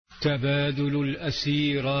تبادل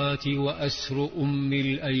الأسيرات وأسر أم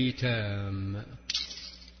الأيتام.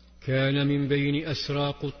 كان من بين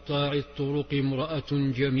أسرى قطاع الطرق امرأة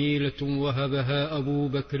جميلة وهبها أبو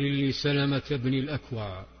بكر لسلمة بن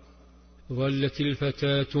الأكوع. ظلت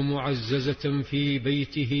الفتاة معززة في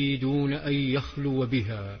بيته دون أن يخلو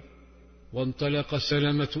بها. وانطلق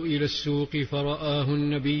سلمة إلى السوق فرآه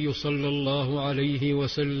النبي صلى الله عليه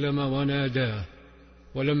وسلم وناداه،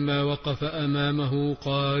 ولما وقف أمامه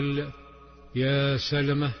قال: يا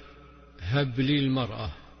سلمة هب لي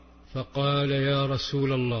المرأة. فقال: يا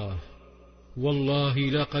رسول الله، والله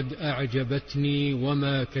لقد أعجبتني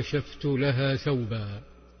وما كشفت لها ثوبا.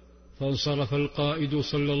 فانصرف القائد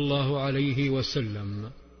صلى الله عليه وسلم،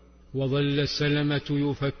 وظل سلمة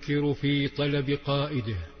يفكر في طلب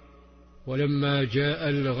قائده. ولما جاء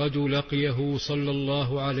الغد لقيه صلى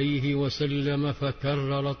الله عليه وسلم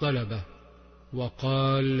فكرر طلبه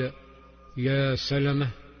وقال: يا سلمة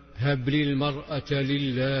هب لي المرأة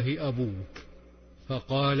لله أبوك.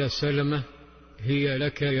 فقال سلمة: هي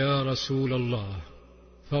لك يا رسول الله،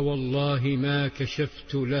 فوالله ما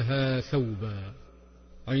كشفت لها ثوبا.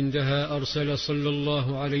 عندها أرسل صلى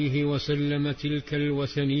الله عليه وسلم تلك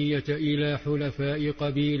الوثنية إلى حلفاء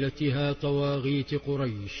قبيلتها طواغيت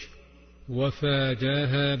قريش،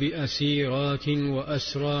 وفاداها بأسيرات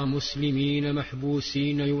وأسرى مسلمين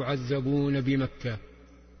محبوسين يعذبون بمكة.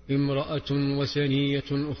 امرأة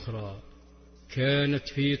وثنية أخرى كانت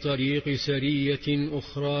في طريق سرية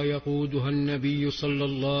أخرى يقودها النبي صلى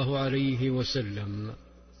الله عليه وسلم،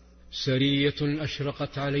 سرية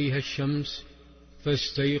أشرقت عليها الشمس،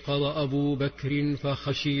 فاستيقظ أبو بكر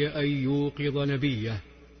فخشي أن يوقظ نبيه.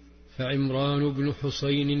 فعمران بن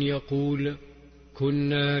حسين يقول: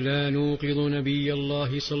 كنا لا نوقظ نبي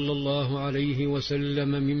الله صلى الله عليه وسلم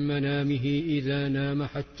من منامه إذا نام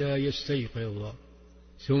حتى يستيقظ.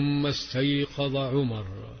 ثم استيقظ عمر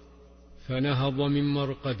فنهض من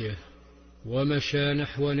مرقده ومشى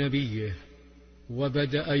نحو نبيه،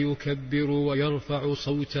 وبدأ يكبر ويرفع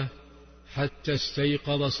صوته حتى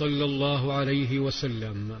استيقظ صلى الله عليه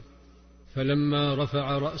وسلم. فلما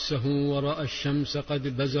رفع رأسه ورأى الشمس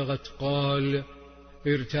قد بزغت قال: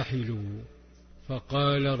 ارتحلوا.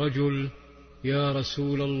 فقال رجل: يا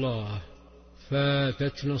رسول الله،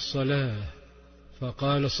 فاتتنا الصلاة.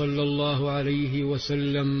 فقال صلى الله عليه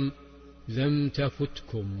وسلم: لم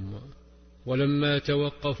تفتكم. ولما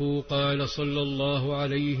توقفوا قال صلى الله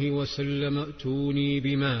عليه وسلم: ائتوني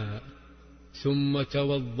بماء. ثم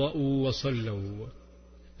توضأوا وصلوا.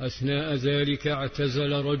 أثناء ذلك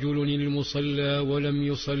اعتزل رجل المصلى ولم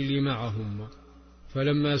يصل معهم،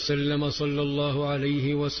 فلما سلم صلى الله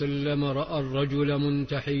عليه وسلم رأى الرجل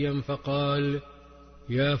منتحيا فقال: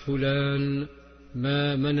 يا فلان،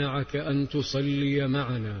 ما منعك أن تصلي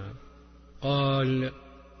معنا؟ قال: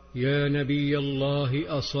 يا نبي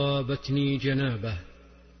الله، أصابتني جنابة.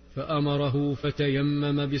 فأمره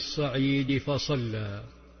فتيمم بالصعيد فصلى.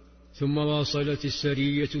 ثم واصلت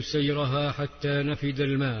السرية سيرها حتى نفد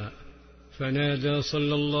الماء، فنادى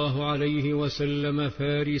صلى الله عليه وسلم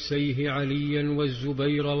فارسيه عليا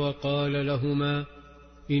والزبير وقال لهما: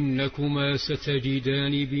 إنكما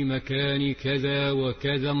ستجدان بمكان كذا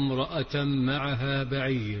وكذا امرأة معها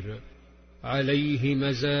بعير عليه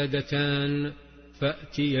مزادتان،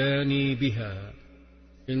 فأتياني بها.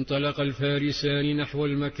 انطلق الفارسان نحو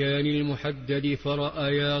المكان المحدد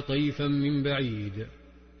فرأيا طيفا من بعيد.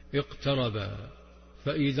 اقتربا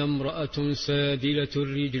فإذا امرأة سادلة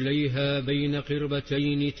رجليها بين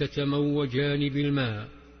قربتين تتموجان بالماء،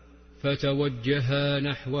 فتوجها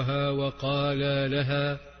نحوها وقالا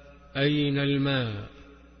لها: أين الماء؟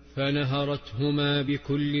 فنهرتهما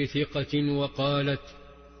بكل ثقة وقالت: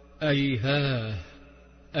 أيهاه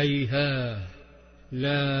أيهاه،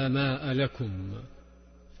 لا ماء لكم.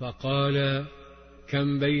 فقال: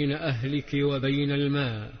 كم بين أهلك وبين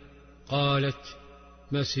الماء؟ قالت: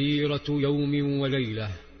 مسيرة يوم وليلة.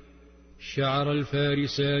 شعر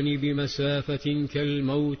الفارسان بمسافة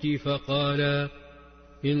كالموت فقالا: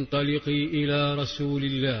 انطلقي إلى رسول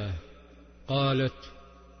الله. قالت: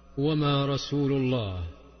 وما رسول الله؟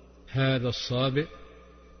 هذا الصابئ؟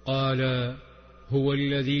 قال: هو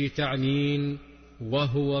الذي تعنين،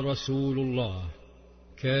 وهو رسول الله.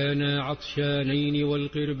 كانا عطشانين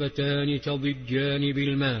والقربتان تضجان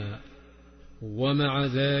بالماء، ومع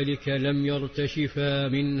ذلك لم يرتشفا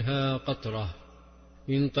منها قطرة.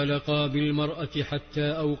 انطلقا بالمرأة حتى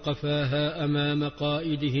أوقفاها أمام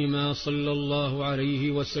قائدهما صلى الله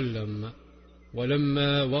عليه وسلم،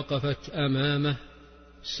 ولما وقفت أمامه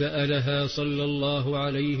سألها صلى الله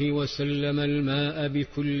عليه وسلم الماء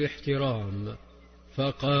بكل احترام،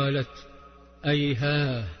 فقالت: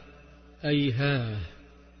 أيهاه أيهاه،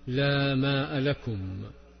 لا ماء لكم.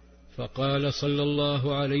 فقال صلى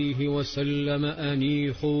الله عليه وسلم: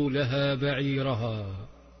 أنيخوا لها بعيرها.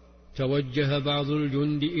 توجه بعض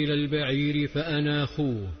الجند إلى البعير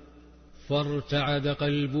فأناخوه، فارتعد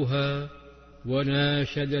قلبها،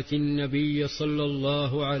 وناشدت النبي صلى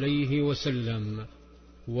الله عليه وسلم،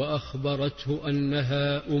 وأخبرته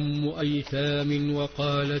أنها أم أيتام،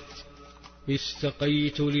 وقالت: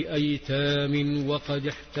 استقيت لأيتام وقد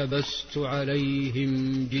احتبست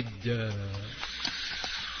عليهم جدا.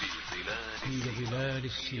 في ظلال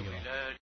السيرة.